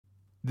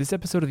This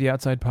episode of the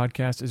Outside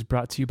Podcast is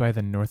brought to you by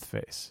The North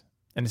Face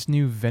and its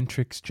new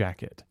Ventrix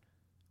jacket,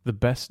 the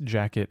best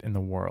jacket in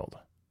the world.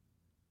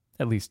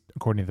 At least,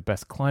 according to the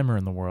best climber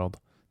in the world,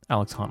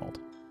 Alex Honnold.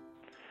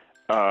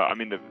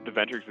 The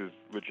Ventrix is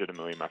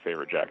legitimately my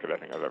favorite jacket I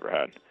think I've ever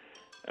had.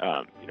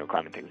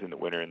 Climbing things in the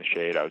winter in the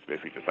shade, I was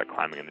basically just like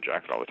climbing in the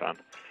jacket all the time.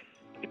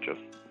 It just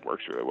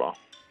works really well.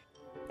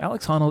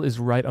 Alex Honnold is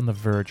right on the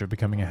verge of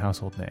becoming a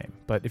household name,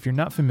 but if you're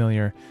not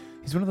familiar,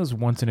 he's one of those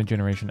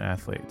once-in-a-generation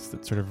athletes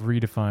that sort of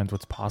redefines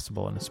what's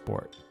possible in a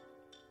sport.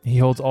 He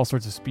holds all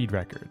sorts of speed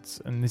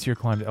records, and this year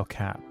climbed El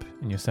Cap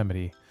in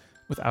Yosemite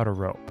without a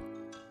rope.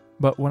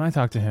 But when I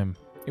talked to him,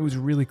 it was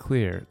really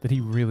clear that he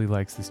really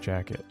likes this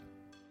jacket.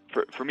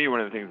 For me,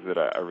 one of the things that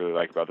I really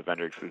like about the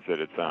Ventrix is that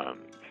it's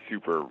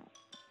super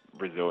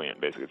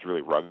resilient. Basically, it's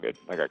really rugged.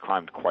 Like, I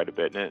climbed quite a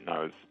bit in it, and I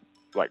was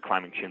like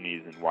climbing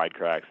chimneys and wide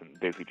cracks and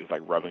basically just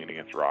like rubbing it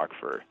against rock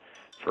for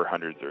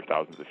hundreds or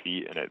thousands of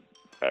feet, and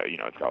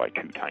it's got like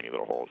two tiny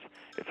little holes.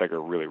 It's like a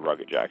really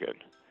rugged jacket.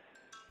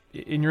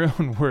 In your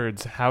own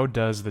words, how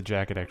does the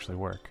jacket actually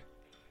work?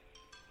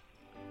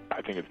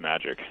 I think it's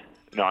magic.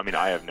 No,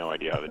 I have no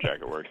idea how the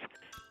jacket works.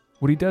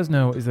 What he does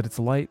know is that it's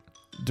light,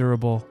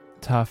 durable,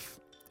 tough,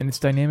 and its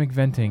dynamic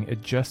venting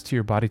adjusts to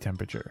your body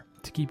temperature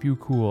to keep you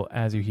cool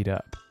as you heat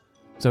up.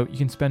 So you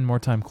can spend more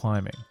time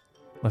climbing,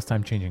 less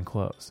time changing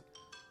clothes.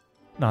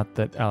 Not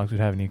that Alex would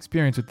have any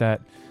experience with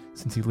that,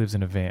 since he lives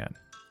in a van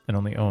and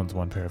only owns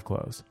one pair of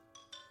clothes.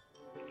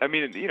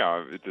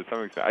 To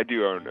some extent, I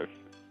do own a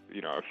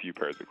few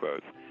pairs of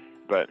clothes,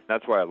 but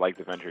that's why I like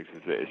the Ventrix,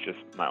 is that it's just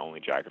my only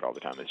jacket all the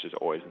time. It's just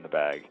always in the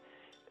bag,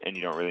 and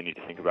you don't really need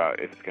to think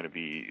about if it's going to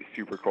be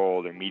super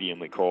cold or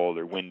mediumly cold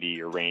or windy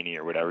or rainy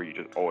or whatever. You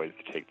just always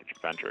take the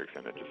Ventrix,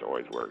 and it just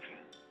always works.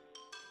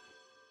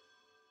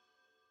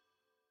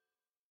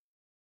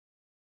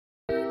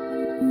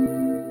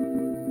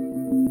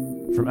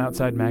 From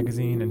Outside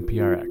Magazine and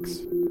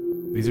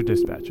PRX, these are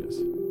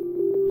Dispatches,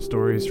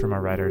 stories from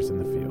our writers in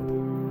the field.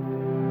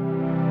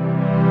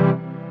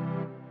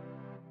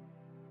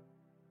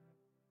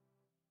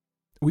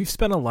 We've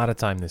spent a lot of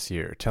time this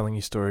year telling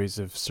you stories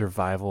of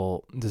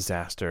survival,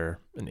 disaster,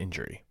 and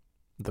injury,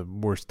 the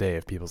worst day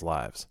of people's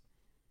lives.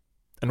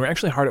 And we're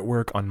actually hard at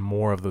work on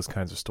more of those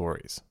kinds of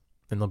stories,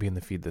 and they'll be in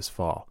the feed this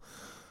fall.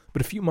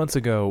 But a few months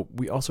ago,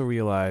 we also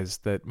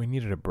realized that we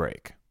needed a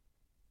break.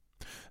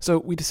 So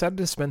we decided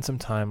to spend some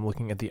time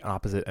looking at the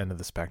opposite end of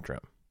the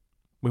spectrum.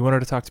 We wanted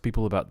to talk to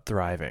people about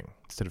thriving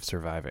instead of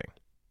surviving.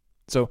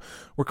 So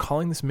we're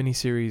calling this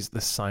mini-series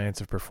The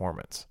Science of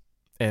Performance.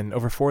 And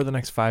over the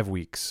next 5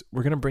 weeks,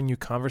 we're going to bring you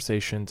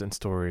conversations and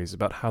stories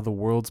about how the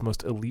world's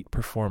most elite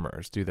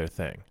performers do their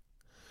thing.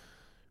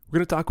 We're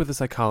going to talk with a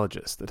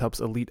psychologist that helps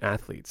elite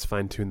athletes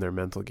fine-tune their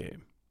mental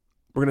game.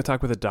 We're going to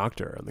talk with a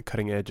doctor on the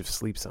cutting edge of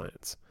sleep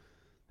science.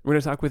 We're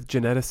going to talk with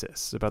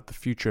geneticists about the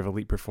future of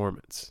elite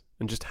performance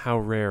and just how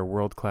rare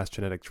world-class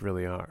genetics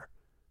really are.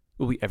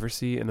 Will we ever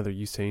see another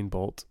Usain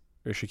Bolt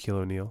or Shaquille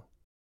O'Neal?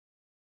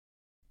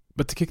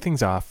 But to kick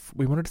things off,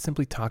 we wanted to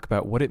simply talk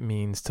about what it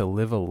means to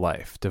live a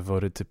life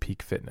devoted to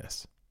peak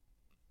fitness.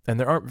 And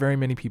there aren't very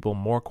many people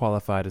more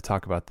qualified to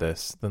talk about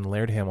this than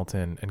Laird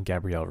Hamilton and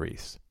Gabrielle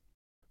Reece.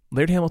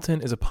 Laird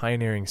Hamilton is a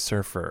pioneering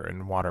surfer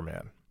and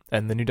waterman,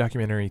 and the new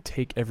documentary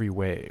Take Every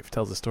Wave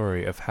tells the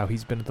story of how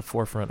he's been at the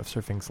forefront of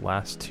surfing's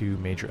last two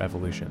major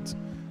evolutions,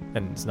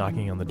 and is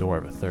knocking on the door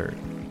of a third.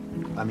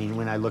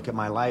 When I look at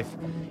my life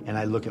and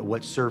I look at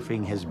what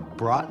surfing has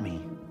brought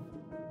me,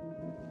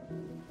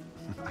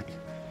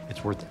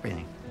 it's worth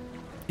everything.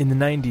 In the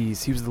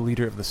 90s, he was the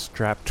leader of the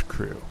Strapped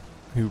crew,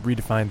 who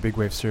redefined big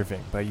wave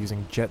surfing by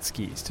using jet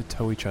skis to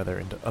tow each other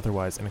into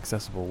otherwise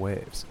inaccessible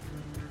waves.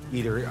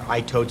 Either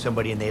I towed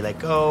somebody and they let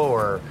go,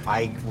 or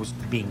I was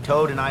being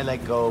towed and I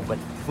let go, but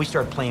we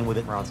started playing with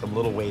it around some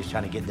little waves,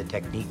 trying to get the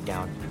technique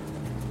down.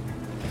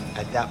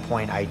 At that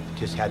point, I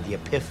just had the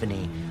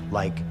epiphany,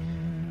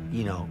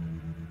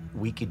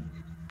 we could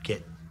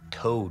get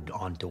towed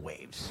onto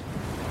waves,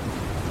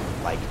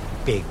 like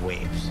big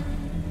waves.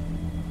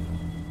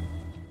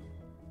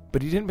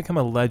 But he didn't become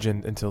a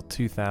legend until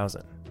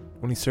 2000,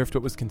 when he surfed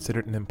what was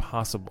considered an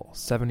impossible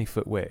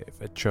 70-foot wave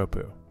at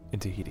Chopu in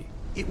Tahiti.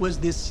 It was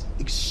this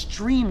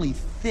extremely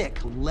thick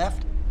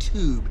left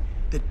tube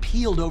that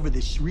peeled over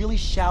this really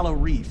shallow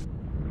reef.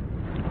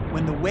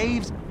 When the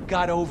waves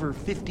got over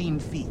 15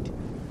 feet,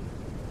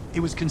 it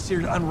was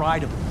considered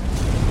unrideable.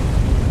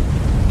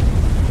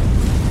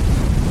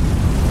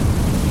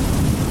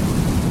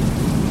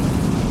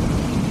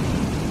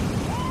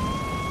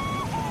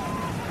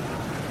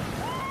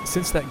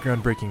 Since that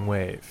groundbreaking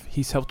wave,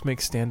 he's helped make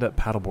stand-up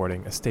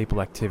paddleboarding a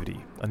staple activity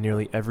on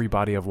nearly every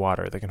body of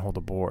water that can hold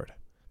a board.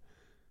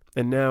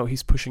 And now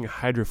he's pushing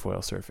hydrofoil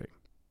surfing,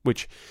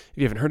 which, if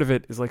you haven't heard of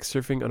it, is like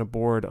surfing on a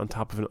board on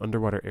top of an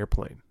underwater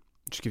airplane,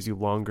 which gives you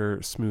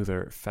longer,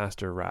 smoother,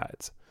 faster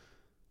rides.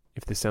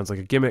 If this sounds like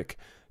a gimmick,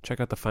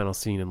 check out the final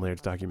scene in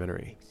Laird's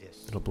documentary.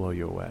 It'll blow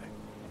you away.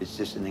 It's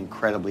just an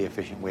incredibly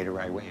efficient way to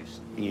ride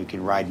waves. You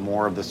can ride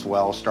more of the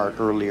swell, start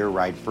earlier,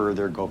 ride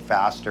further, go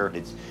faster.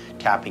 It's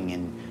tapping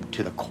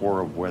into the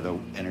core of where the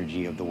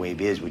energy of the wave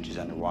is, which is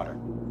underwater.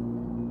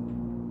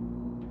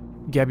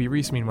 Gabby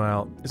Reece,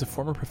 meanwhile, is a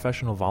former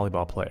professional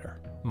volleyball player,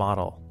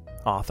 model,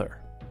 author,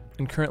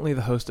 and currently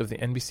the host of the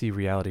NBC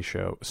reality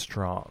show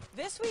Strong.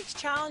 This week's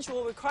challenge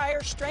will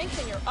require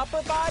strength in your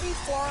upper body,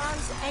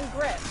 forearms, and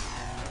grip.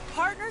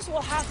 Partners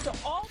will have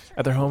to alternate.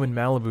 At their home in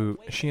Malibu,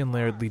 she and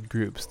Laird lead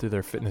groups through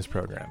their fitness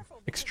program,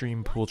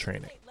 Extreme Pool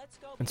Training,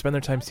 and spend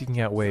their time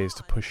seeking out ways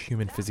to push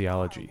human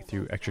physiology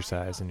through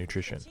exercise and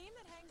nutrition.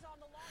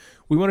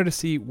 We wanted to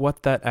see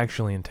what that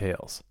actually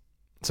entails.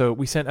 So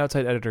we sent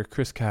outside editor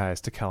Chris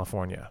Keyes to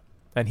California,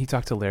 and he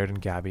talked to Laird and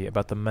Gabby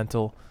about the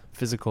mental,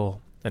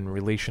 physical, and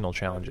relational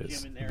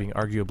challenges of being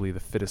arguably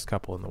the fittest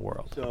couple in the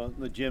world. So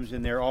the gym's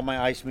in there, all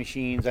my ice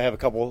machines. I have a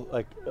couple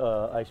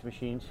ice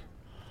machines.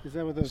 Is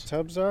that what those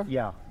tubs are?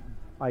 Yeah,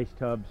 ice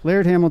tubs.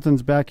 Laird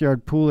Hamilton's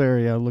backyard pool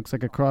area looks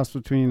like a cross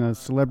between a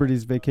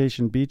celebrity's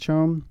vacation beach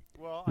home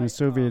and a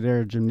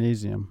Soviet-era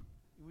gymnasium.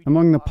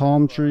 Among the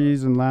palm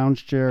trees and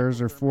lounge chairs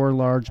are 4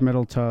 large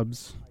metal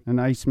tubs, an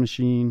ice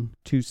machine,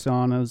 2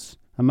 saunas,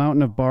 a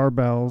mountain of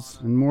barbells,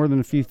 and more than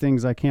a few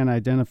things I can't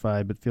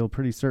identify but feel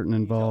pretty certain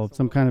involve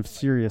some kind of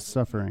serious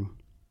suffering.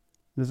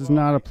 This is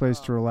not a place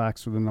to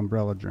relax with an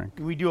umbrella drink.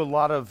 We do a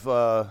lot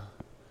of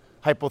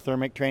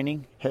hypothermic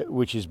training,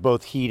 which is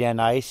both heat and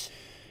ice.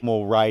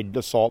 We'll ride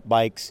assault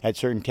bikes at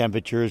certain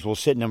temperatures. We'll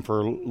sit in them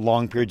for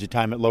long periods of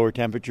time at lower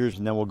temperatures,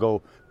 and then we'll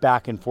go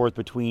back and forth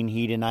between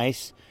heat and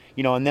ice.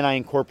 And then I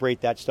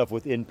incorporate that stuff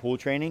within pool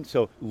training,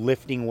 so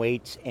lifting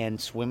weights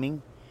and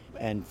swimming.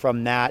 And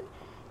from that,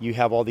 you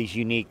have all these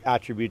unique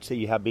attributes that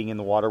you have being in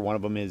the water. One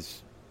of them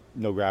is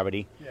no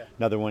gravity. Yeah.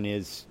 Another one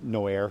is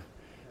no air.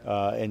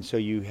 And so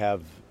you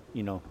have,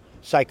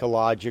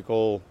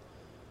 psychological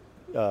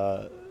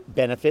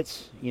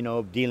benefits,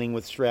 dealing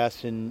with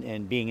stress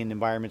and being in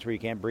environments where you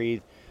can't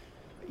breathe.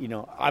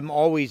 I'm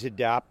always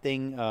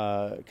adapting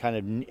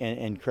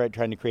and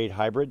trying to create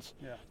hybrids,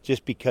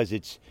 just because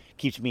it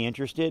keeps me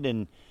interested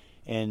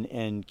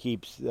and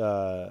keeps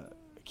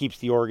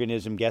the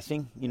organism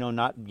guessing,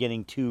 not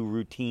getting too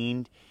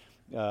routine.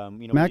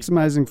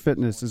 Maximizing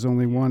fitness is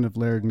only one of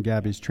Laird and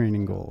Gabby's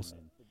training goals.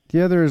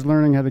 The other is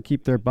learning how to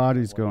keep their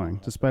bodies going,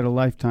 despite a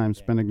lifetime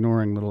spent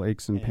ignoring little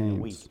aches and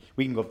pains.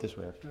 We can go up this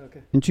way.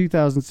 Okay. In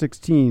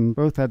 2016,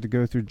 both had to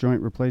go through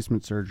joint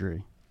replacement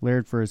surgery,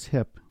 Laird for his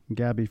hip and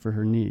Gabby for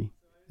her knee.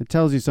 It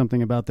tells you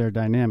something about their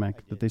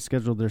dynamic that they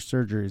scheduled their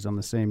surgeries on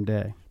the same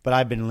day. But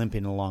I've been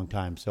limping a long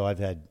time, so I've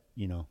had,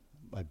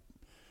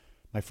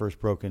 my first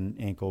broken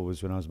ankle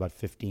was when I was about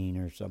 15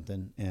 or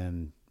something,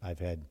 and I've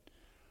had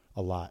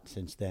a lot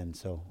since then.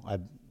 So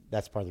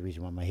that's part of the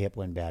reason why my hip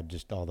went bad,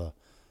 just all the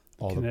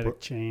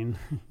kinetic chain.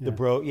 The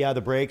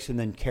brakes, and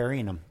then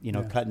carrying them,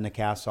 cutting the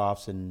casts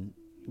offs and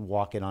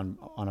walking on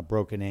a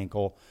broken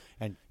ankle,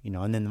 and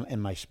and then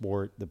in my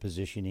sport, the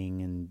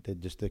positioning and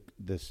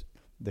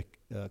the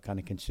kind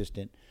of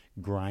consistent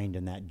grind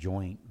in that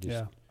joint.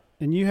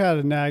 And you had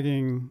a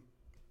nagging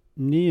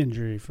knee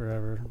injury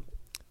forever.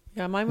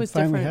 Yeah, mine was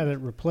finally different. Had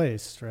it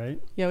replaced, right?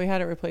 Yeah, we had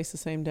it replaced the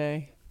same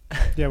day.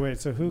 Yeah, wait,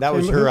 so who that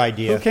was her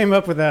idea. Who came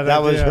up with that idea?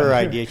 That was her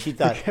idea. She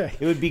thought it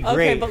would be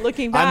great. Okay, but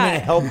looking back, I'm going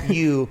to help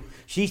you.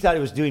 She thought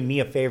it was doing me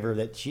a favor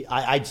that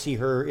I'd see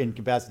her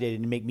incapacitated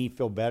and make me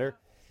feel better.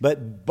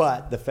 But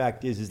the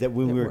fact is that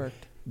when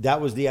worked. That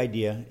was the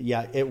idea.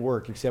 Yeah, it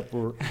worked, except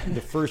for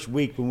the first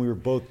week when we were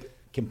both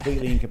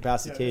completely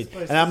incapacitated.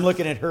 And I'm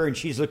looking at her and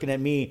she's looking at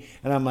me,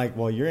 and I'm like,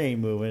 well, you ain't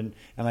moving.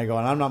 And I go,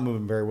 and I'm not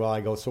moving very well.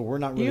 I go, so we're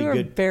not really good.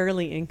 You were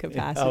barely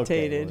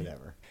incapacitated. Okay,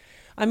 whatever.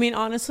 I mean,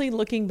 honestly,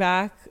 looking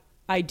back,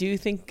 I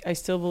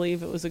still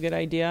believe it was a good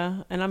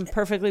idea, and I'm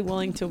perfectly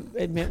willing to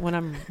admit when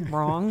I'm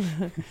wrong.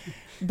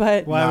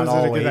 But why was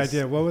it a good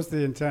idea? What was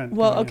the intent?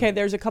 Well, okay,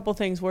 there's a couple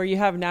things where you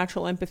have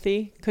natural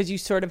empathy because you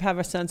sort of have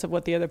a sense of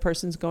what the other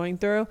person's going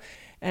through.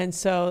 And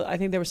so I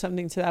think there was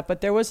something to that.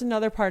 But there was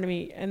another part of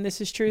me, and this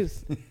is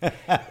truth.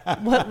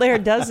 What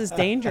Laird does is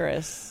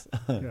dangerous.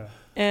 Yeah.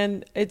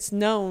 And it's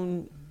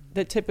known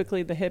that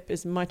typically the hip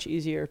is much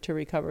easier to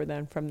recover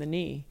than from the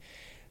knee.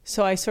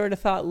 So I sort of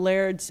thought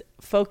Laird's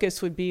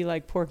focus would be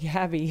like, poor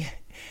Gabby.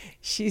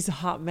 She's a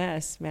hot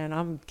mess, man.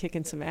 I'm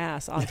kicking some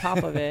ass on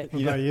top of it.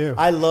 What about you?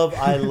 I love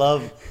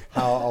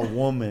how a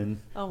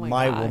woman, oh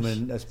my gosh.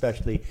 woman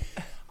especially,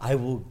 I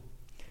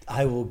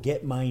will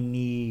get my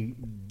knee.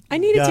 I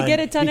needed to get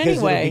it done because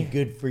anyway. It'll be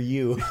good for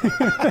you.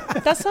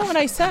 That's not what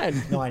I said.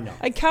 No, I know.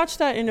 I couched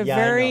that in a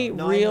very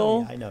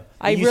real. I know.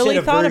 I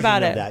really thought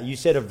about it. That. You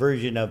said a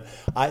version of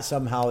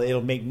somehow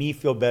it'll make me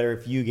feel better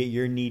if you get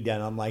your knee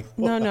done. I'm like,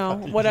 no.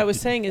 What I was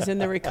saying is in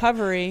the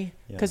recovery,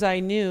 because I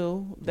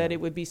knew that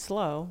it would be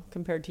slow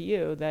compared to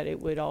you, that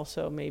it would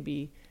also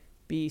maybe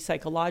be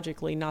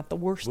psychologically not the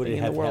worst thing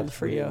in the world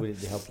for you. Would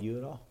it help you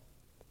at all?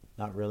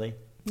 Not really.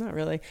 Not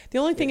really. The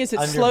only thing is it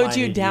slowed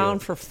you down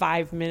for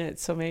 5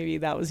 minutes, so maybe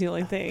that was the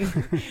only thing.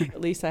 At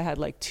least I had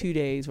like 2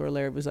 days where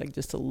Laird was like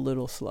just a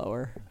little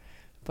slower.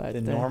 But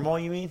The normal,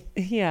 you mean?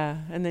 Yeah,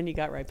 and then you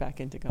got right back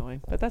into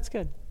going. But that's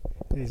good.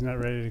 He's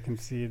not ready to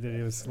concede that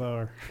he was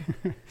slower.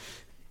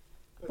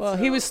 Well,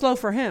 he was slow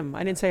for him.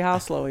 I didn't say how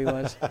slow he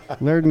was.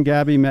 Laird and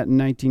Gabby met in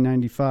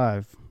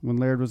 1995 when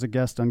Laird was a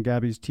guest on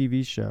Gabby's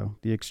TV show,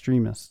 The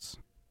Extremists.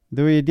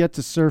 Though he had yet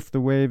to surf the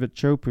wave at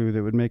Chopu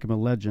that would make him a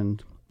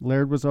legend,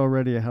 Laird was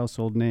already a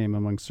household name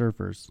among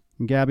surfers,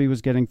 and Gabby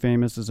was getting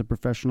famous as a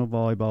professional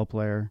volleyball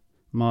player,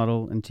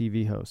 model, and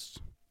TV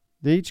host.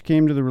 They each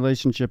came to the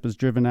relationship as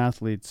driven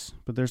athletes,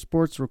 but their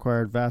sports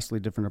required vastly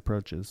different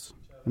approaches,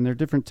 and their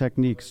different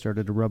techniques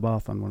started to rub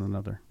off on one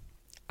another.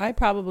 I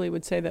probably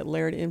would say that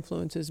Laird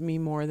influences me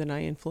more than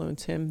I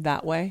influence him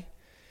that way.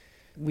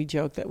 We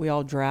joke that we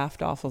all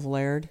draft off of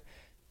Laird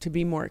to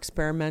be more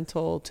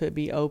experimental, to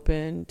be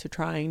open, to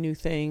trying new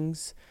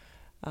things,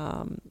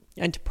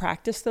 and to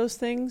practice those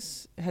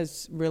things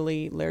has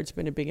really, Laird's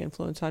been a big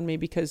influence on me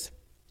because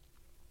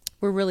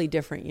we're really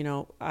different. You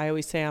know, I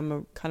always say I'm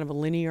a kind of a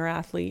linear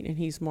athlete and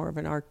he's more of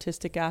an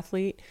artistic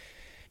athlete.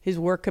 His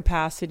work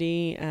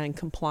capacity and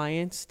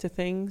compliance to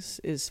things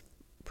is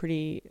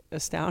pretty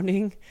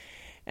astounding.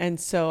 And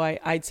so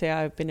I'd say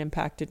I've been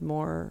impacted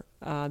more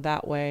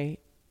that way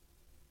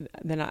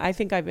than I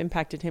think I've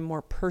impacted him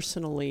more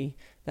personally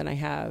than I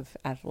have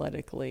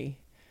athletically.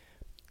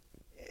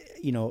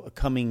 You know,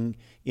 coming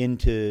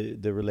into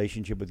the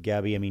relationship with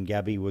Gabby, I mean,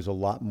 Gabby was a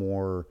lot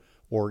more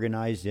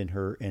organized in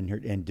her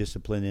and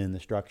disciplined in the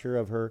structure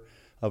of her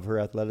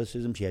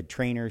athleticism. She had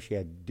trainers, she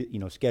had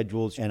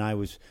schedules, and I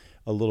was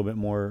a little bit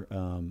more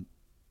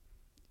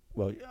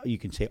well, you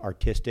can say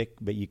artistic,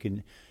 but you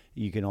can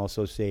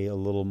also say a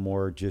little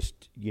more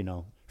just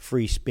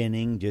free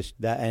spinning, just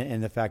that.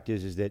 And the fact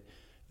is that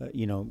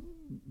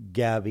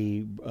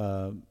Gabby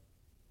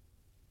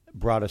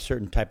brought a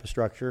certain type of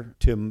structure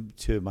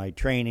to my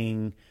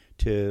training,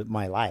 to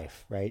my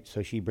life, right?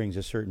 So she brings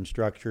a certain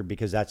structure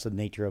because that's the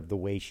nature of the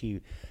way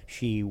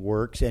she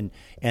works, and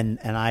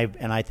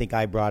I think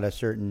I brought a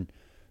certain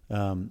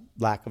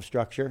lack of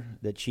structure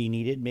that she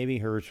needed. Maybe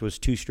hers was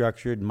too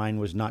structured, mine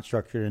was not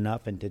structured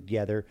enough, and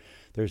together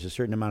there's a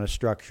certain amount of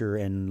structure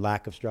and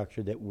lack of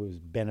structure that was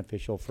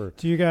beneficial for.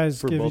 Do you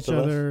guys give both each of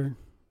us. other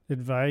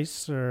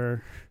advice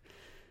or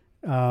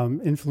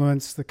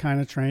influence the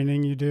kind of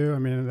training you do? I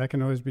mean, that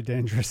can always be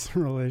dangerous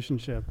in a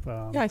relationship.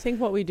 Yeah, I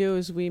think what we do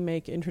is we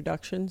make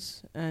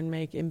introductions and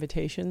make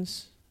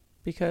invitations,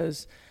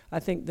 because I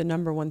think the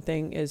number one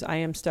thing is I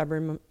am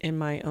stubborn in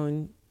my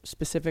own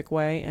specific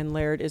way, and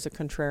Laird is a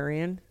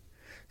contrarian.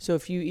 So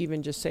if you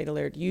even just say to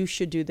Laird, you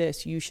should do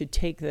this, you should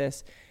take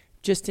this,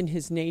 just in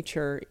his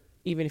nature,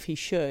 even if he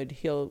should,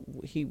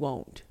 he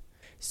won't.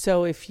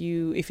 So if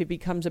it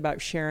becomes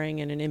about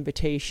sharing and an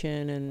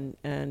invitation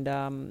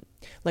and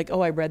like,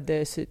 oh, I read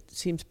this, it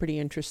seems pretty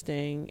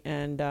interesting,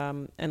 and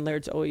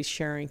Laird's always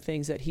sharing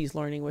things that he's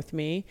learning with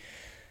me,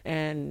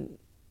 and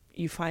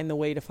you find the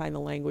way to find the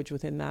language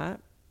within that.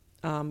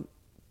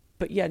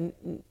 But yeah,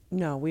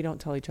 no, we don't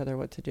tell each other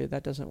what to do.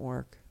 That doesn't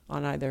work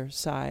on either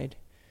side,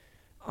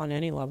 on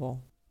any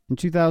level. In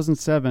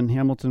 2007,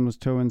 Hamilton was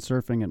tow-in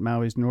surfing at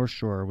Maui's North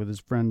Shore with his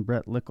friend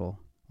Brett Lickle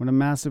when a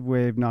massive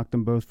wave knocked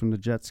them both from the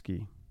jet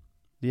ski.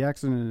 The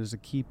accident is a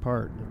key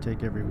part of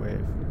Take Every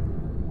Wave.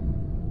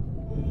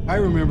 I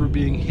remember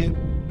being hit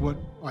what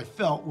I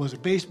felt was a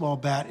baseball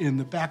bat in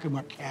the back of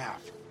my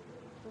calf.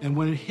 And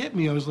when it hit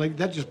me, I was like,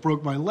 that just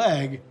broke my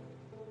leg.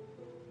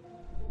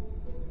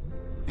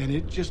 And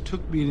it just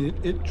took me,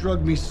 and it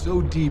drugged me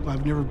so deep.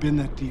 I've never been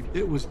that deep.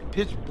 It was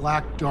pitch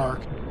black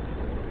dark.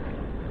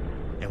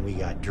 And we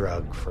got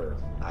drugged for,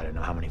 I don't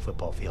know how many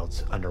football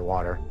fields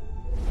underwater.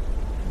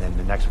 And then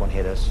the next one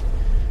hit us,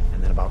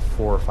 and then about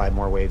 4 or 5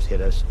 more waves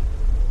hit us.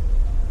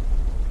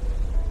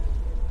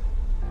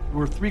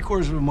 We're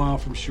 3/4 of a mile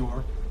from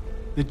shore.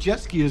 The jet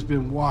ski has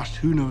been washed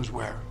who knows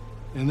where.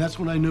 And that's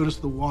when I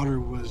noticed the water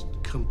was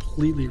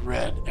completely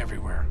red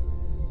everywhere.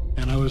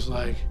 And I was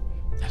like,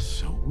 that's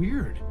so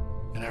weird.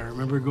 And I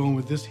remember going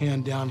with this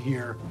hand down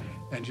here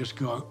and just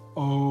going,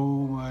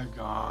 oh my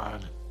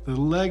God. The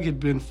leg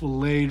had been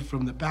filleted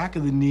from the back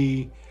of the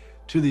knee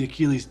to the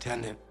Achilles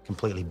tendon.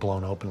 Completely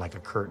blown open like a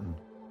curtain.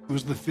 It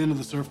was the fin of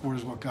the surfboard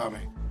is what got me.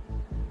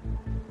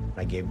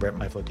 I gave Brett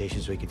my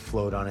flotation so he could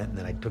float on it, and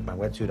then I took my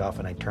wetsuit off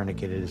and I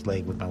tourniqueted his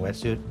leg with my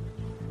wetsuit.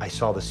 I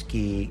saw the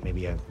ski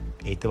maybe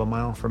 1/8 of a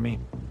mile from me,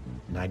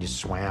 and I just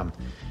swam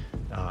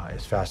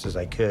as fast as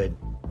I could.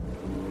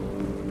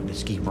 The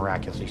ski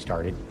miraculously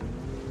started.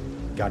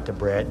 Got to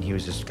Brett, and he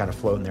was just kind of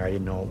floating there. I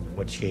didn't know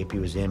what shape he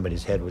was in, but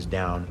his head was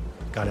down.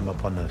 Got him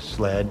up on the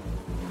sled.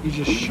 He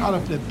just shot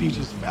up that beach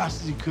as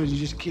fast as he could. He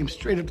just came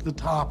straight up to the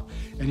top,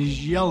 and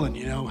he's yelling,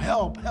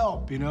 help,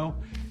 help,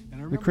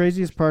 The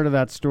craziest part of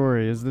that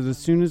story is that as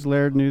soon as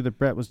Laird knew that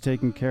Brett was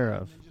taken care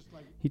of,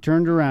 he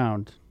turned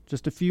around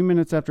just a few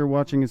minutes after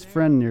watching his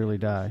friend nearly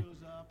die,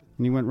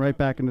 and he went right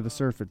back into the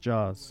surf at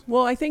Jaws.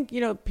 Well, I think,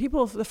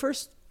 people, the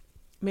first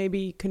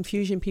maybe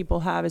confusion people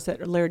have is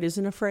that Laird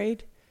isn't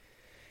afraid.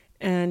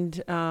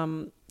 And,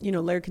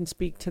 Laird can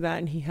speak to that,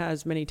 and he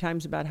has many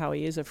times about how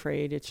he is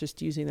afraid. It's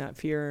just using that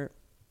fear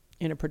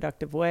in a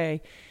productive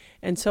way.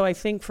 And so I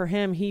think for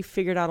him, he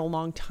figured out a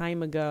long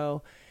time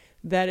ago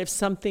that if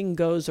something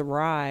goes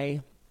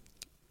awry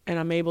and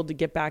I'm able to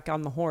get back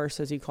on the horse,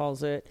 as he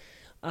calls it,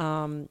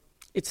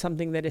 it's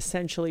something that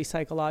essentially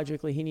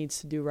psychologically he needs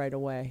to do right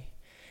away.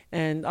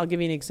 And I'll give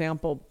you an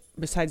example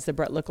besides the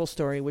Brett Lickle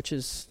story, which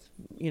is,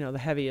 the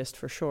heaviest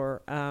for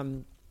sure.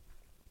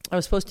 I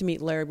was supposed to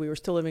meet Laird. We were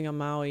still living on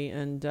Maui,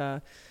 and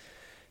I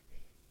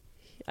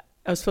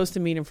was supposed to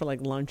meet him for like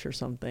lunch or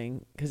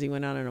something because he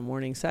went out in a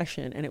morning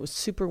session, and it was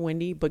super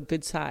windy but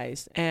good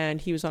sized.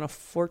 And he was on a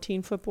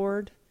 14-foot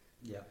board.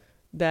 Yeah.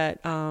 That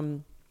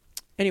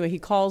anyway, he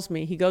calls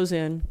me. He goes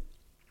in.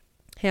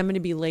 Hey, I'm going to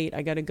be late.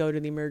 I got to go to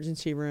the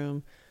emergency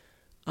room.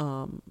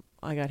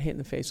 I got hit in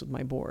the face with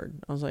my board.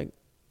 I was like,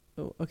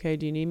 oh, okay,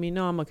 do you need me?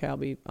 No, I'm okay.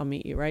 I'll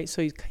meet you, right?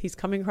 So he's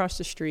coming across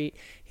the street.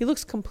 He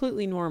looks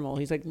completely normal.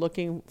 He's like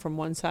looking from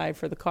one side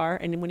for the car,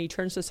 and when he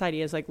turns to the side, he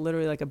has like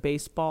literally like a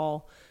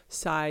baseball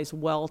size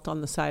welt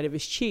on the side of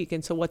his cheek.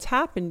 And so what's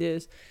happened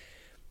is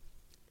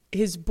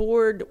his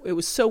board, it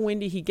was so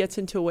windy, he gets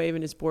into a wave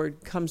and his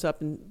board comes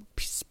up and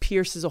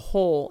pierces a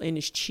hole in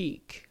his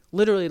cheek,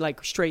 literally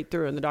like straight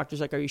through. And the doctor's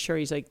like, are you sure?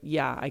 He's like,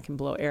 yeah, I can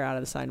blow air out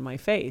of the side of my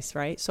face,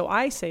 right? So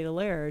I say to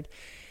Laird,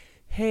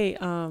 hey,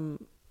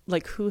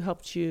 like, who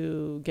helped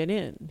you get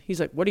in? He's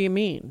like, what do you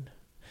mean?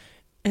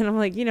 And I'm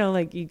like,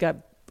 like you got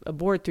a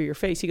board through your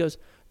face. He goes,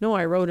 no,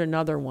 I wrote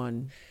another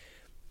one.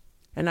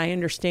 And I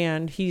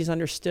understand, he's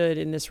understood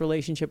in this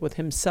relationship with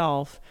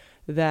himself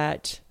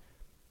that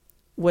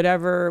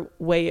whatever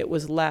way it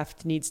was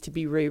left needs to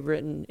be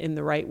rewritten in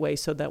the right way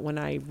so that when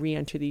I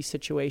re-enter these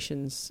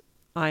situations,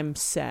 I'm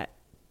set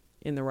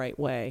in the right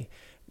way,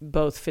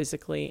 both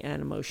physically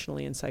and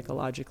emotionally and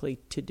psychologically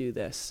to do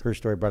this. Her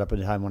story brought up a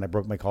time when I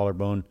broke my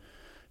collarbone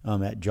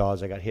at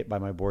Jaws. I got hit by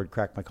my board,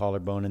 cracked my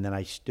collarbone, and then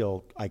I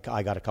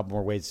got a couple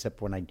more waves,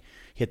 except when I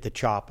hit the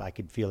chop, I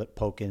could feel it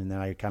poking, and then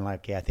I kind of like,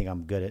 okay, I think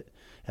I'm good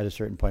at a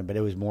certain point. But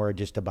it was more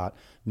just about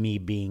me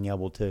being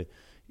able to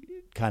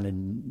kind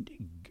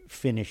of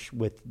finish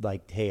with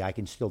like, hey, I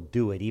can still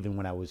do it even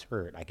when I was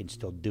hurt. I can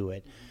still do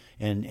it,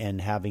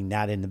 and having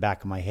that in the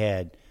back of my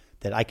head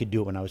that I could do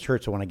it when I was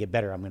hurt, so when I get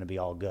better, I'm going to be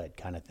all good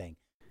kind of thing.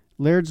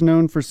 Laird's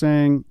known for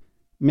saying,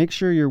 make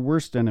sure your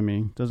worst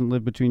enemy doesn't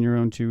live between your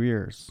own two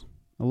ears.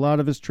 A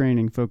lot of his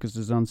training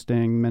focuses on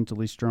staying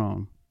mentally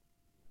strong.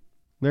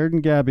 Laird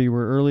and Gabby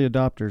were early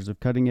adopters of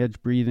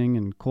cutting-edge breathing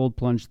and cold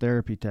plunge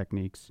therapy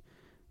techniques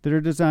that are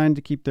designed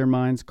to keep their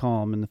minds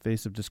calm in the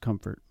face of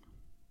discomfort.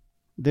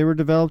 They were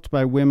developed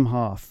by Wim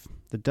Hof,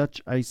 the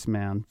Dutch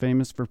Iceman,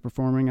 famous for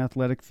performing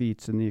athletic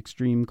feats in the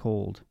extreme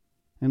cold.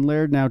 And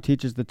Laird now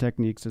teaches the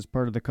techniques as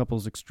part of the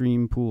couple's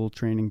extreme pool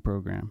training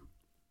program.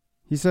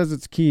 He says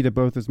it's key to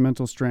both his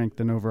mental strength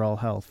and overall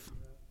health.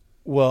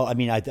 Well, I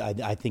mean,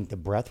 I think the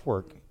breath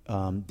work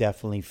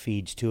definitely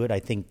feeds to it. I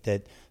think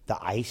that the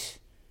ice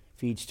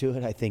feeds to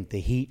it. I think the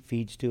heat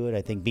feeds to it.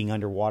 I think being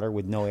underwater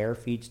with no air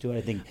feeds to it. I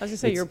was going to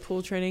say your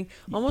pool training,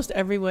 almost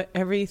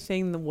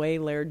everything the way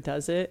Laird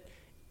does it,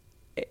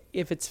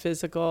 if it's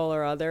physical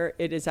or other,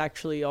 it is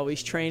actually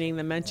always training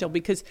the mental.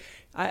 Because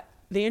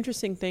the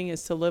interesting thing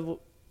is to live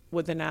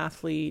with an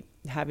athlete,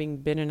 having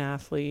been an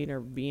athlete or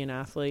be an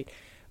athlete,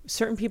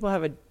 certain people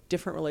have a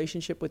different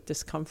relationship with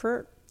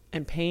discomfort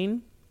and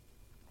pain.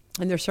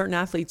 And there's certain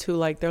athletes who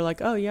they're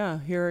like, oh yeah,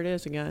 here it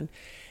is again.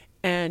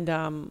 And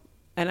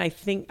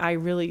I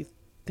really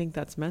think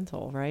that's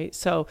mental, right?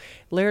 So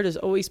Laird is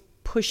always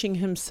pushing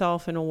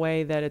himself in a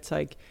way that it's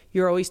like,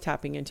 you're always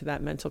tapping into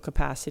that mental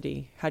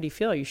capacity. How do you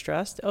feel? Are you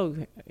stressed? Oh,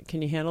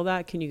 can you handle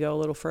that? Can you go a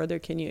little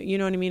further? You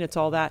know what I mean? It's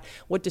all that.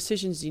 What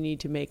decisions do you need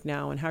to make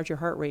now? And how's your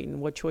heart rate?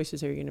 And what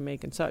choices are you going to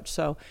make and such?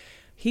 So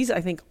he's,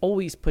 I think,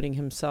 always putting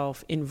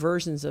himself in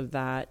versions of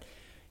that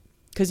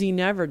because he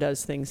never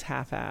does things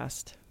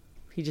half-assed.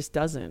 He just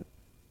doesn't.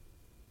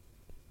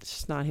 It's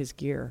just not his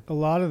gear. A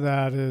lot of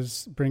that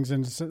brings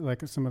into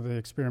some of the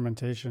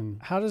experimentation.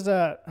 How does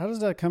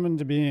that come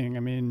into being? I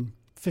mean,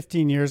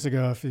 15 years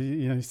ago, if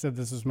you said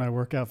this was my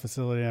workout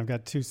facility, I've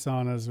got 2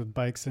 saunas with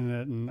bikes in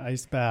it and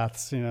ice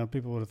baths,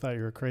 people would have thought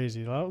you were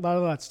crazy. A lot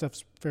of that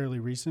stuff's fairly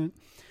recent.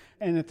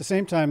 And at the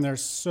same time,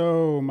 there's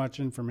so much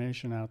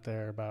information out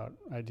there about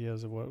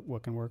ideas of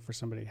what can work for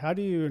somebody. How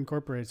do you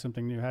incorporate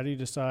something new? How do you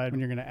decide when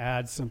you're going to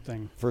add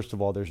something? First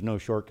of all, there's no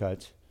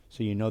shortcuts.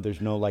 So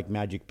there's no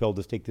magic pill,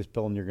 just take this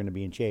pill and you're going to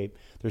be in shape.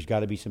 There's got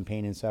to be some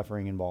pain and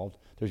suffering involved.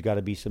 There's got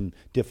to be some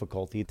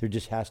difficulty. There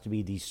just has to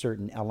be these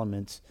certain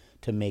elements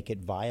to make it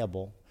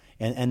viable.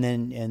 And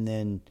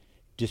then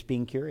just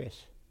being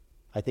curious.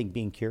 I think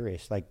being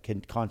curious,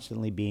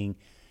 constantly being,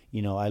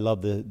 I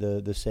love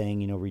the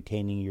saying,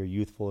 retaining your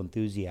youthful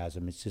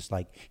enthusiasm. It's just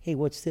like, hey,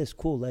 what's this?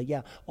 Cool.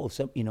 Yeah. Oh,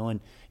 so,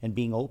 and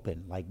being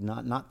open,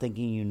 not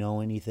thinking you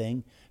know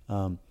anything.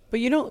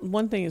 But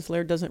one thing is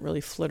Laird doesn't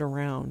really flit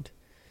around.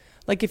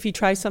 If he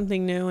tries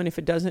something new and if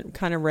it doesn't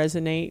kind of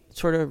resonate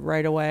sort of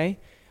right away,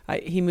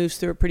 he moves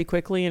through it pretty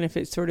quickly. And if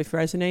it sort of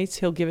resonates,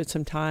 he'll give it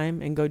some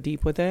time and go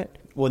deep with it.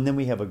 Well, and then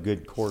we have a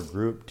good core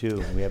group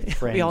too. We have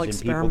friends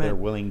and people that are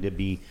willing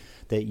to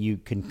that you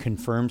can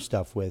confirm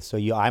stuff with. So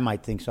I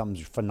might think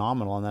something's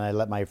phenomenal and then I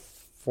let my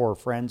 4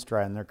 friends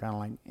try, and they're kind of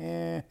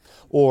like,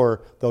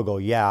 or they'll go,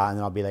 yeah, and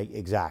then I'll be like,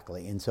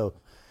 exactly. And so,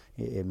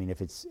 I mean,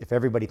 if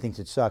everybody thinks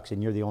it sucks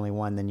and you're the only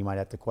one, then you might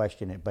have to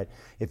question it. But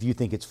if you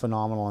think it's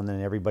phenomenal, and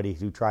then everybody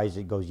who tries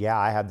it goes, yeah,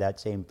 I have that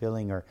same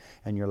feeling,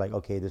 and you're like,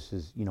 okay, this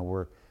is,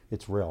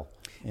 it's real.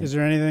 And is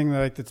there anything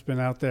like that's been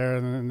out there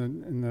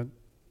in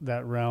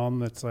that realm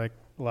that's like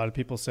a lot of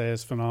people say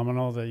is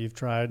phenomenal that you've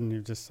tried and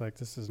you're just like,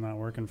 this is not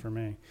working for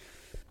me?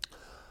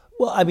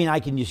 Well, I mean, I'll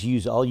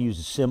use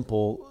a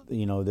simple,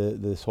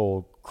 this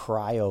whole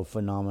cryo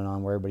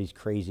phenomenon where everybody's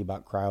crazy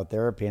about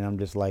cryotherapy, and I'm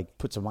just like,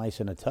 put some ice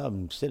in a tub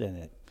and sit in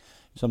it.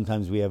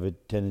 Sometimes we have a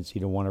tendency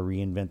to want to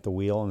reinvent the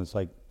wheel, and it's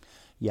like,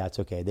 yeah, it's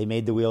okay. They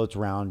made the wheel; it's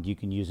round. You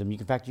can use them.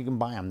 In fact, you can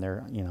buy them.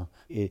 They're,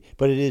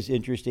 but it is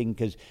interesting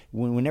because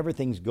whenever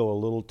things go a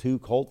little too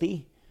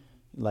culty,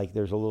 like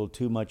there's a little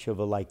too much of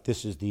a like,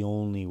 this is the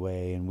only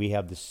way, and we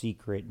have the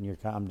secret, and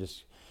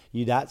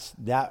that's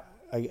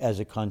as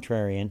a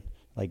contrarian.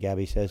 Like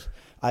Gabby says,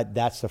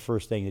 that's the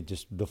first thing that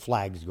just the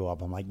flags go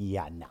up. I'm like,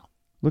 yeah, no.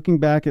 Looking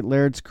back at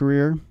Laird's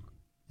career,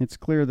 it's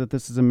clear that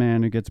this is a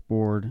man who gets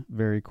bored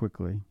very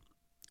quickly.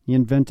 He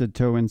invented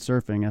tow-in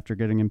surfing after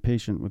getting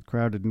impatient with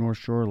crowded North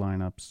Shore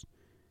lineups.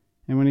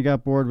 And when he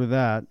got bored with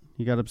that,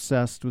 he got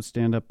obsessed with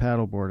stand-up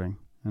paddleboarding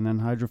and then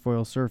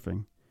hydrofoil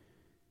surfing.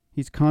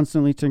 He's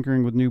constantly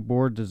tinkering with new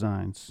board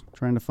designs,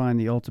 trying to find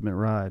the ultimate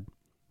ride.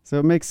 So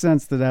it makes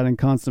sense that adding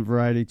constant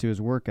variety to his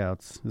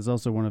workouts is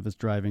also one of his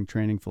driving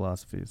training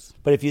philosophies.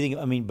 But if you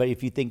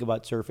think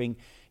about surfing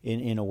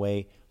in a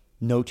way,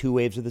 no 2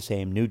 waves are the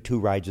same, no 2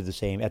 rides are the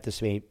same at the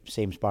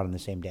same spot on the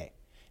same day.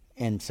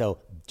 And so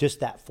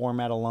just that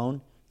format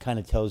alone kind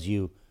of tells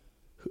you,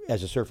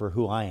 as a surfer,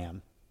 who I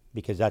am,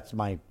 because that's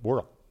my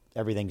world.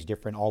 Everything's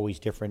different, always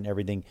different,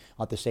 everything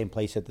at the same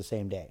place at the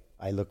same day.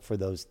 I look for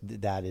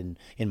that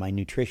in my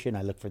nutrition.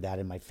 I look for that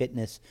in my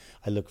fitness.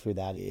 I look for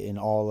that in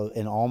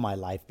all my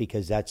life,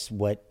 because that's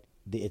what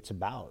it's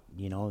about.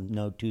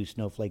 No 2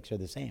 snowflakes are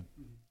the same.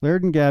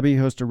 Laird and Gabby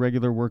host a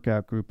regular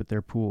workout group at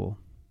their pool.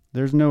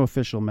 There's no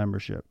official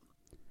membership.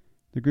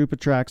 The group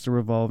attracts a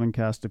revolving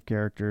cast of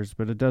characters,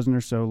 but a dozen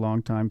or so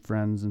longtime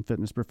friends and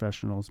fitness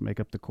professionals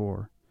make up the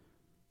core.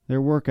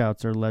 Their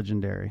workouts are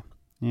legendary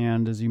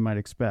and, as you might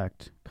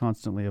expect,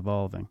 constantly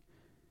evolving.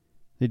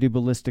 They do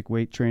ballistic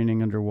weight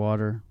training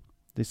underwater.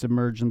 They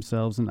submerge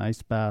themselves in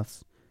ice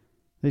baths.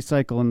 They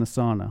cycle in the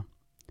sauna.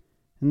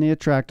 And they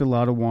attract a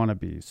lot of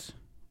wannabes,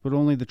 but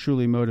only the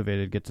truly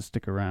motivated get to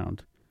stick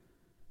around.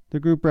 The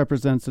group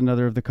represents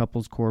another of the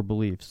couple's core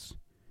beliefs.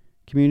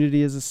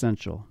 Community is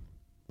essential,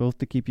 both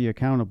to keep you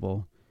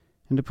accountable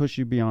and to push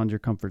you beyond your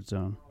comfort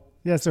zone.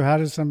 Yeah, so how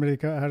does somebody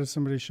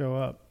show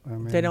up? I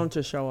mean, they don't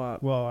just show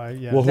up. Well,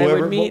 yeah. Well, they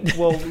whoever, would meet.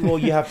 Well,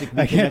 you have to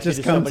be I can't just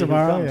to come somebody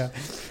tomorrow. who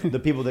comes. Yeah. The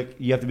people that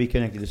you have to be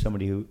connected to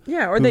somebody who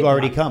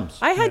already comes.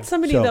 I had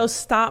somebody though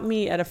stop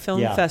me at a film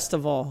Yeah.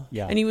 festival,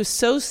 Yeah. and he was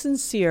so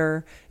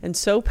sincere and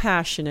so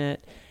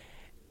passionate,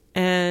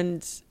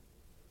 and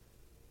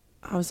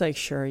I was like,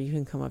 "Sure, you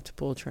can come up to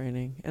pool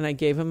training." And I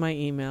gave him my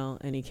email,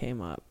 and he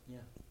came up. Yeah.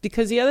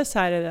 Because the other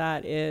side of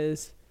that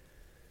is,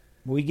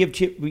 we give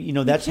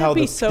that's how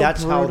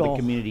how the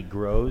community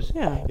grows.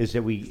 Yeah. Is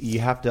that you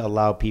have to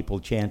allow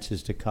people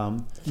chances to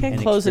come. You can't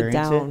and close it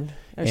experience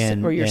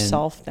down or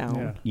yourself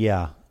down.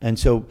 Yeah. And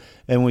so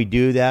we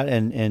do that,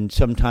 and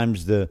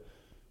sometimes the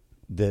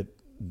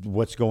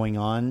what's going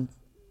on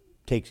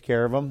takes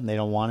care of them. They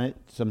don't want it.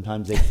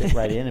 Sometimes they fit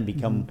right in and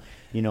become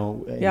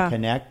and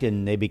connect,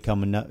 and they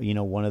become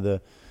one of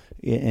the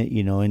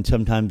and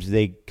sometimes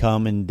they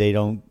come and they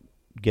don't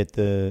get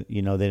the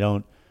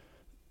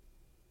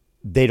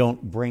they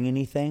don't bring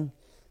anything,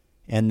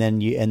 and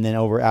then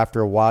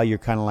after a while you're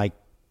kind of like,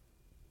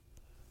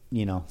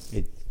 you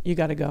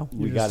got to go.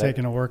 You're just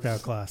taking a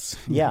workout class.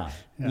 Yeah,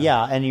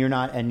 and you're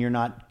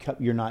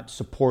not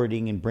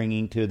supporting and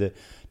bringing to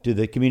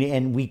the community,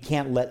 and we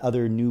can't let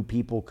other new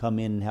people come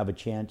in and have a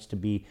chance to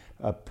be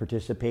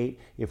participate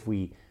if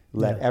we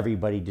let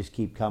everybody just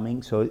keep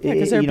coming. So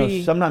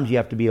sometimes you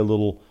have to be a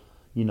little,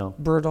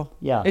 brutal.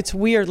 Yeah, it's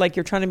weird. Like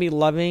you're trying to be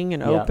loving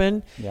and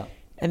open. Yeah.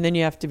 And then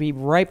you have to be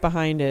right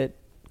behind it,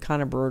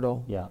 kind of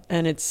brutal. Yeah.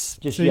 And it's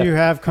just so you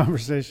have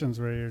conversations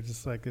where you're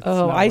just like, it's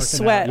not I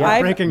sweat. You're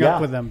breaking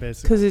up with them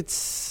basically because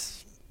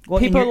it's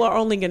people are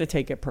only going to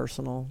take it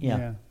personal.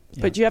 Yeah.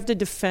 But you have to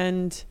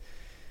defend.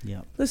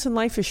 Yeah. Listen,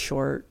 life is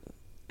short,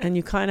 and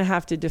you kind of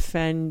have to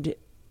defend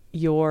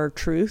your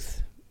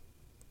truth.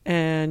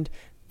 And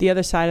the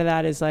other side of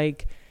that is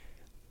like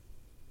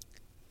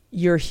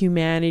your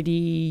humanity,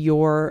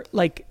 your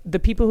like the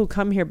people who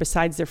come here,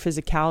 besides their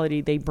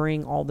physicality, they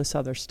bring all this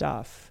other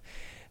stuff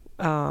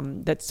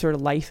that's sort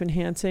of life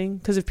enhancing.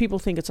 Because if people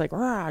think it's like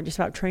just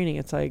about training,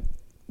 it's like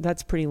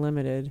that's pretty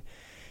limited.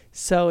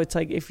 So it's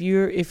like if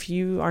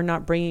you are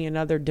not bringing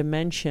another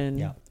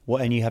dimension,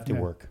 well, and you have to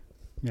work.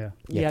 Yeah,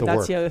 that's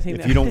work. the other thing.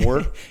 If you don't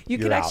work, you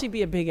can actually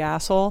be a big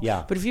asshole.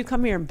 Yeah. But if you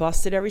come here and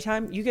bust it every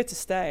time, you get to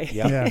stay.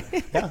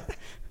 Yeah.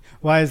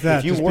 Why is that?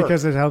 If you Just work-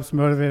 because it helps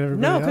motivate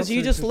everybody No, else? because you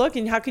or just look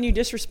and how can you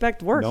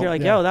disrespect work? Nope. You're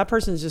like, Yeah. yo, that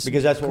person's just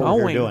Because that's what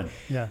going. we're here doing.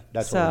 Yeah.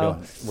 That's So- what we're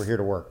doing. We're here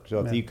to work. So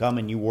if Yeah. you come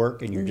and you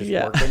work and you're just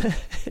Yeah. working,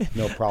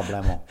 no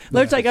problemo.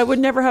 Laird's like, I would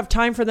never have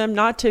time for them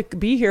not to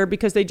be here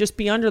because they just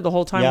be under the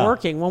whole time Yeah.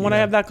 working. When would I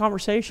Yeah. have that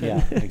conversation?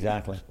 Yeah,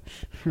 exactly.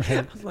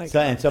 I'm like,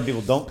 And some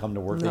people don't come to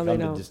work. No, they they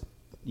come don't. to just,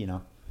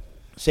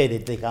 say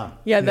that they come.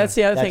 yeah, that's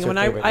the other That's thing. When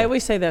their I favorite I thing.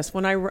 always say this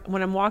when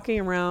I'm walking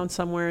around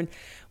somewhere and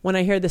when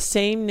I hear the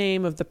same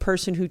name of the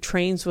person who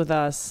trains with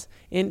us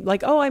in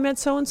like, oh, I met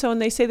so and so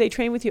and they say they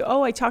train with you.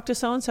 Oh, I talked to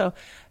so and so.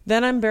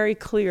 Then I'm very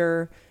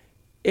clear,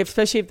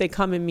 especially if they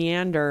come and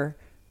meander,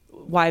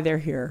 why they're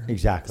here.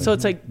 Exactly. So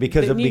it's like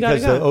because then you gotta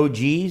the go.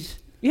 OGs,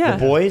 Yeah.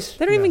 the boys,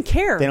 They don't even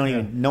care. they don't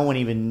even. No one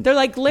even. They're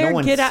like, no Laird,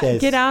 one get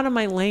says- out of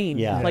my lane.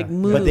 Yeah. Like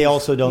move. But they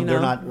also don't. you They're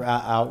know? not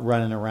out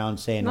running around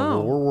saying, No. "Oh,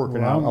 well, we're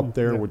working Well, out up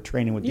there. yeah. We're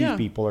training with Yeah. these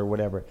people or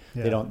whatever."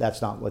 Yeah. They don't.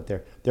 That's not what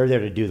they're. They're there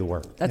to do the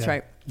work. That's Yeah.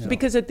 right. Yeah.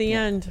 Because at the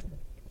end,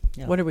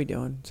 Yeah. what are we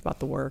doing? It's about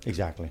the work.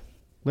 Exactly.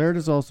 Laird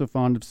is also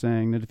fond of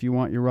saying that if you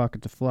want your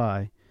rocket to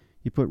fly,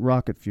 you put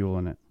rocket fuel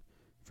in it.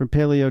 From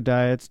paleo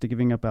diets to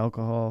giving up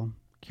alcohol,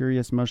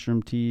 curious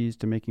mushroom teas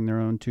to making their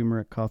own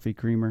turmeric coffee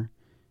creamer,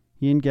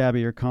 he and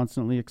Gabby are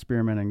constantly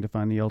experimenting to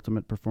find the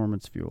ultimate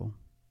performance fuel.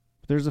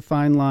 But there's a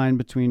fine line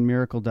between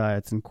miracle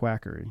diets and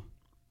quackery,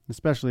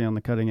 especially on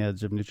the cutting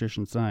edge of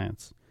nutrition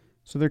science.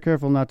 So they're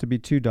careful not to be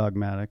too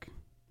dogmatic.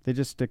 They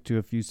just stick to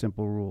a few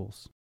simple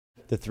rules.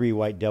 The three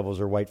white devils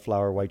are white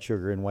flour, white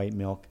sugar, and white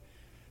milk.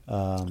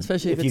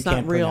 Especially if you it's not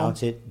can't real.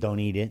 pronounce it, don't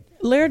eat it.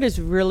 Laird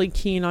is really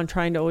keen on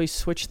trying to always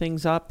switch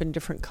things up in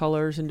different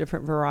colors and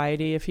different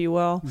variety, if you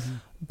will. Mm-hmm.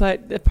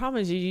 But the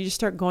problem is you just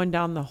start going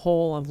down the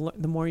hole of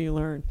the more you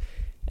learn.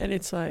 And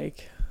it's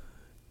like,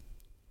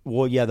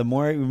 Well, yeah. The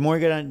more you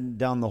get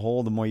down the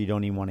hole, the more you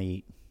don't even want to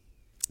eat.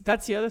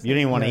 that's the other thing. You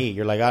don't even want to eat.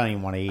 You're like, I don't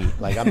even want to eat.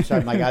 Like, I'm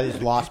sorry, like I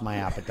just lost my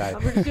appetite.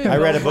 I'm gonna do I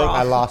read a no book. broth.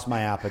 I lost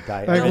my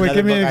appetite. Like, Another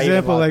give me book, an I even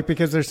example, lost- like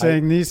because they're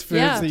saying these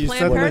foods Yeah, that you plant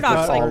suddenly paradox,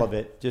 thought like- all were- of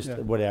it, just Yeah.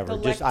 whatever.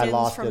 The Just I lectins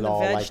lost from it the all.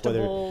 Like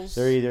vegetables.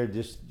 whether they're either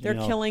just They're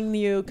killing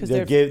you because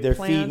they're they're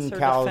feeding plants or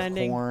cows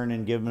defending. corn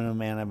and giving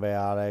them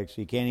antibiotics.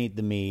 You can't eat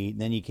the meat,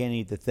 then you can't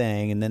eat the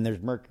thing, and then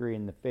there's mercury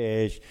in the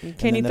fish. You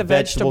can't and eat then the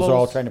vegetables are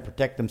all vegetables. trying to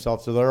protect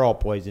themselves, so they're all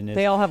poisonous.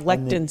 They all have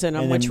And then- lectins in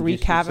them, and which then wreak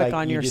it's havoc like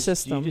on you your just-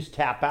 system. You just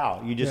tap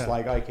out. You just Yeah.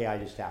 like, okay, I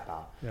just tap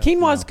out.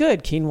 Quinoa's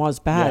good. Quinoa's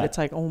bad. Yeah. It's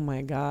like, oh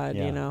my God,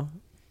 Yeah. you know.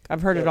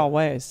 I've heard it all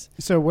ways.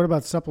 So what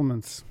about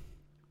supplements?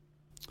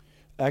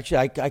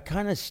 Actually, I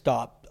kind of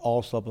stopped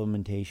all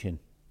supplementation.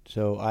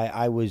 So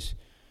I was,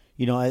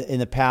 in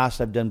the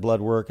past I've done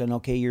blood work and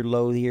okay, you're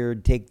low here,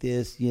 take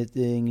this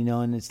thing,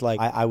 and it's like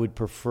I would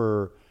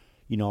prefer,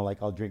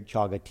 like I'll drink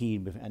chaga tea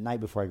at night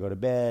before I go to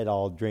bed.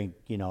 I'll drink,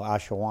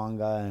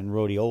 ashwagandha and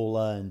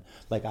rhodiola and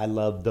like I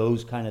love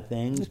those kind of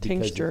things. The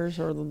because tinctures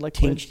or the liquids.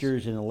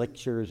 tinctures and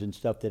elixirs and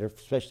stuff that are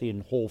especially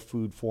in whole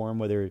food form,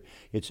 whether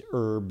it's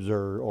herbs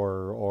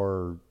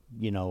or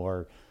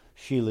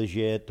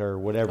shilajit or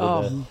whatever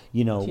Oh. Do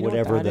you know what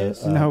whatever that the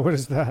is? No, what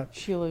is that?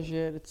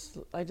 Shilajit. It's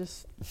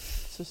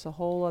just a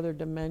whole other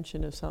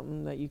dimension of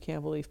something that you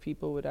can't believe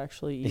people would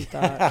actually eat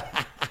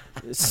that.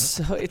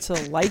 So it's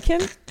a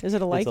lichen? Is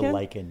it a lichen? It's a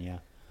lichen, yeah.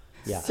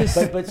 It's just-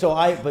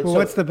 Well,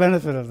 what's the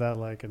benefit of that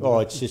lichen? Oh,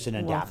 it's just an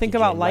adaptogen. Well, think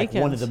about like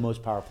one of lichens. the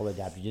most powerful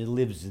adaptogens. It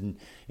lives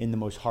in the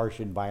most harsh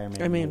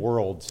environment I in mean, the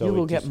world. So you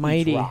will it get just eats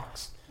mighty.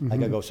 rocks.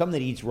 Like I go, something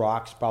that eats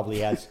rocks probably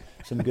has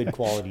some good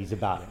qualities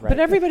about it, right? But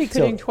everybody could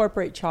So-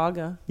 incorporate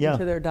chaga Yeah,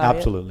 into their diet.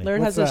 absolutely.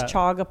 Laird has What's this that?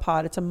 chaga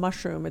pod. It's a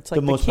mushroom. It's like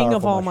the most king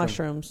of powerful all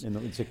mushroom. mushrooms.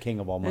 And it's a king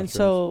of all And mushrooms.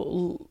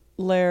 so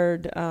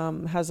Laird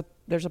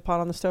there's a pot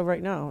on the stove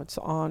right now. It's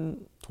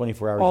on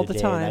 24 hours all a the day.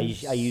 time.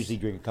 And I usually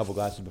drink a couple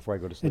glasses before I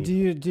go to sleep.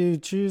 And do you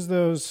choose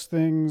those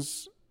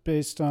things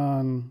based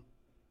on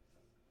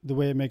the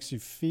way it makes you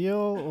feel,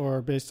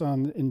 or based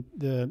on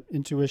the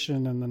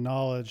intuition and the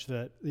knowledge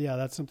that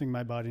that's something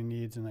my body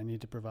needs and I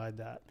need to provide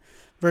that,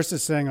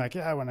 versus saying like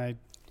when I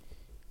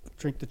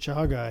drink the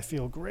chaga I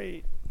feel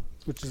great,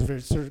 which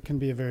is can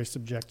be a very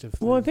subjective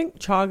thing. Well, I think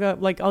chaga,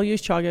 like I'll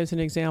use chaga as an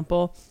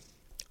example.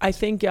 I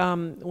think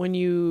when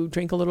you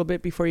drink a little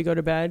bit before you go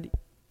to bed,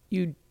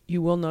 you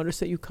will notice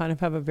that you kind of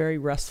have a very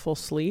restful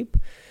sleep.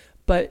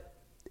 But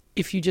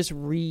if you just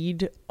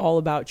read all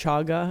about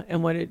chaga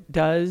and what it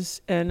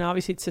does, and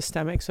obviously it's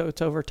systemic, so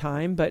it's over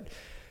time, but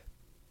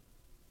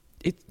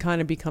it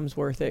kind of becomes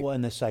worth it. Well,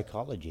 and the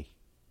psychology.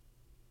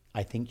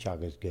 I think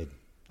chaga is good.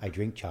 I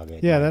drink chaga.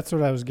 at Yeah, night. that's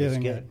what I was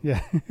getting good. at.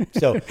 Yeah.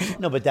 So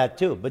no, but that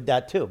too.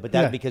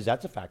 Yeah. Because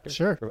that's a factor.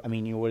 Sure. I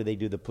mean, what do they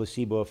do? The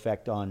placebo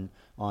effect on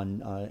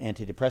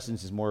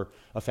antidepressants is more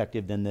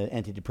effective than the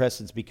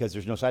antidepressants because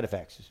there's no side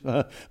effects.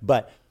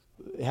 But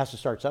it has to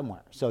start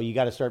somewhere. So you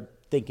got to start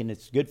thinking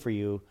it's good for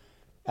you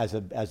as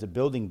a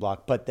building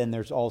block. But then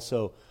there's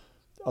also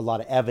a lot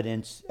of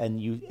evidence, and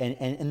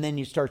then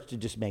you start to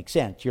just make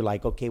sense. You're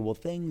like, okay, well,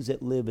 things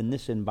that live in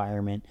this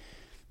environment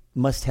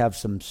must have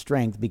some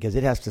strength because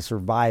it has to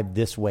survive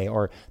this way,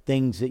 or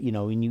things that,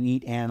 when you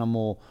eat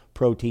animal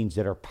proteins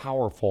that are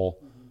powerful.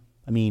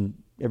 I mean,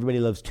 everybody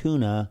loves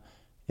tuna.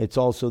 It's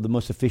also the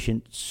most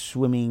efficient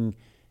swimming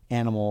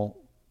animal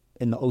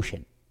in the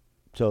ocean.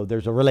 So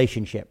there's a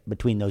relationship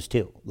between those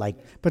two.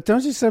 But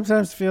don't you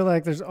sometimes feel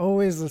like there's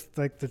always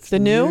this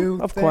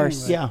new of thing?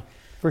 course. Yeah,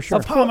 for sure.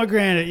 A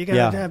pomegranate. You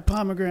got to have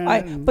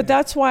pomegranate. But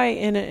that's why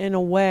in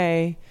a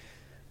way,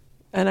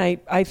 and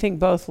I think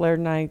both Laird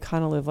and I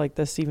kind of live like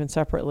this even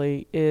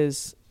separately,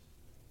 is,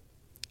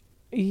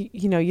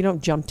 you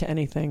don't jump to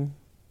anything.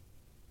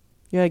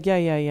 You're like,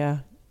 yeah.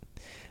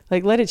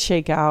 Like, let it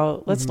shake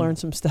out. Let's learn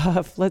some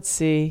stuff. Let's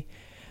see.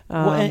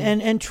 Well,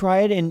 and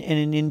try it, and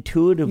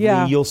intuitively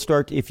you'll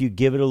start. If you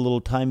give it a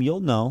little time, you'll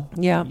know.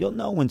 Yeah, you'll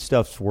know when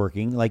stuff's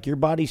working. Like, your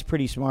body's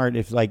pretty smart.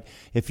 When I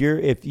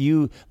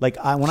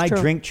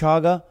drink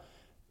chaga,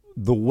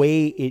 the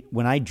way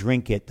when I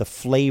drink it, the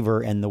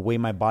flavor and the way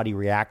my body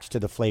reacts to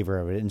the flavor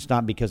of it, and it's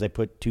not because I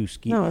put 2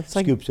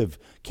 scoops of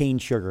cane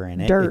sugar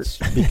in it. Dirt. It's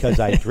because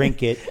I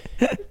drink it,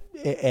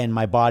 and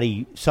my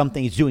body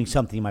is doing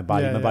something in my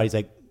body. My body's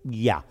like,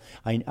 yeah,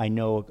 I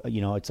know,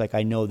 it's like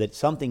I know that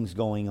something's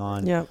going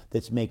on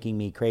that's making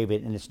me crave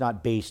it, and it's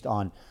not based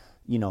on,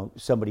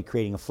 somebody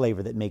creating a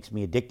flavor that makes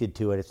me addicted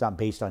to it. It's not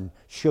based on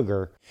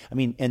sugar. I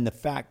mean, and the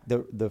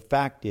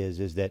fact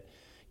is that,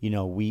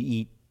 we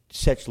eat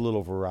such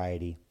little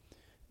variety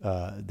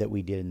that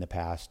we did in the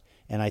past,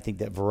 and I think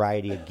that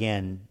variety,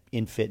 again,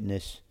 in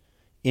fitness,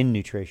 in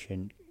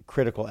nutrition,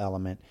 critical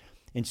element.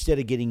 Instead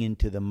of getting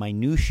into the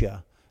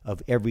minutia of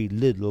every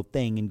little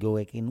thing and go,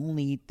 I can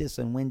only eat this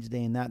on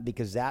Wednesday and that,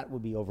 because that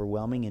would be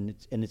overwhelming and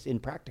it's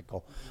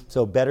impractical.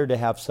 So better to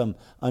have some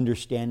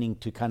understanding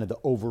to kind of the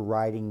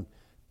overriding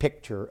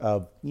picture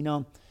of,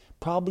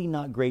 probably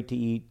not great to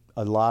eat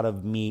a lot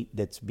of meat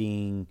that's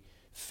being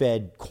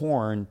fed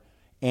corn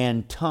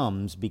and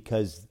Tums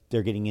because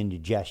they're getting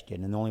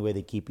indigestion, and the only way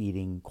they keep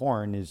eating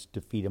corn is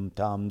to feed them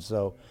Tums.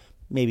 So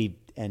maybe,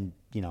 and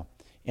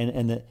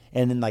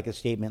then like a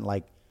statement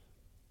like,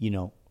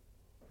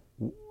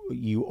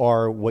 you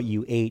are what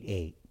you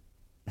ate.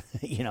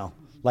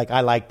 Like,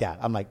 I like that.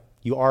 I'm like,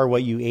 you are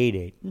what you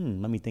ate.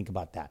 Let me think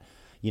about that.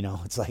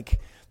 It's like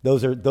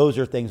those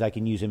are things I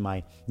can use in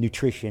my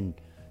nutrition,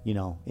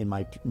 in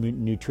my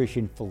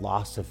nutrition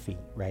philosophy,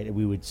 right?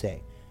 We would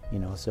say,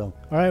 so.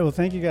 All right. Well,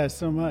 thank you guys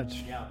so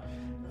much. Yeah.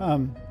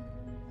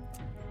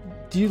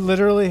 Do you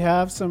literally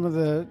have some of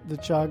the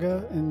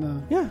chaga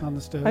on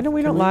the stove? I know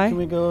we don't lie. Can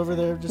we go over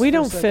there? We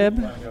don't fib.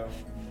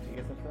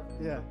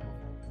 Yeah.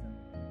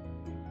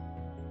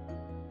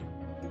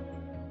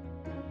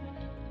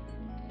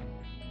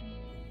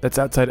 That's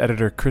Outside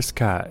editor Chris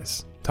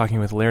Keyes talking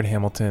with Laird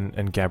Hamilton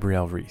and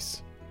Gabrielle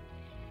Reece.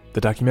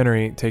 The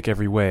documentary, Take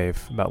Every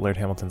Wave, about Laird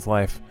Hamilton's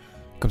life,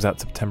 comes out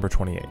September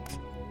 28th.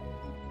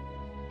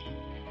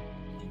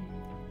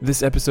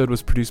 This episode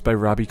was produced by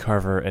Robbie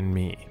Carver and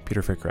me,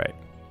 Peter Fickwright,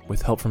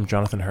 with help from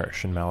Jonathan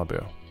Hirsch in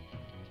Malibu.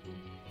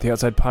 The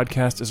Outside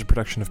podcast is a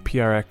production of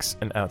PRX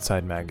and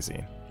Outside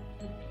Magazine.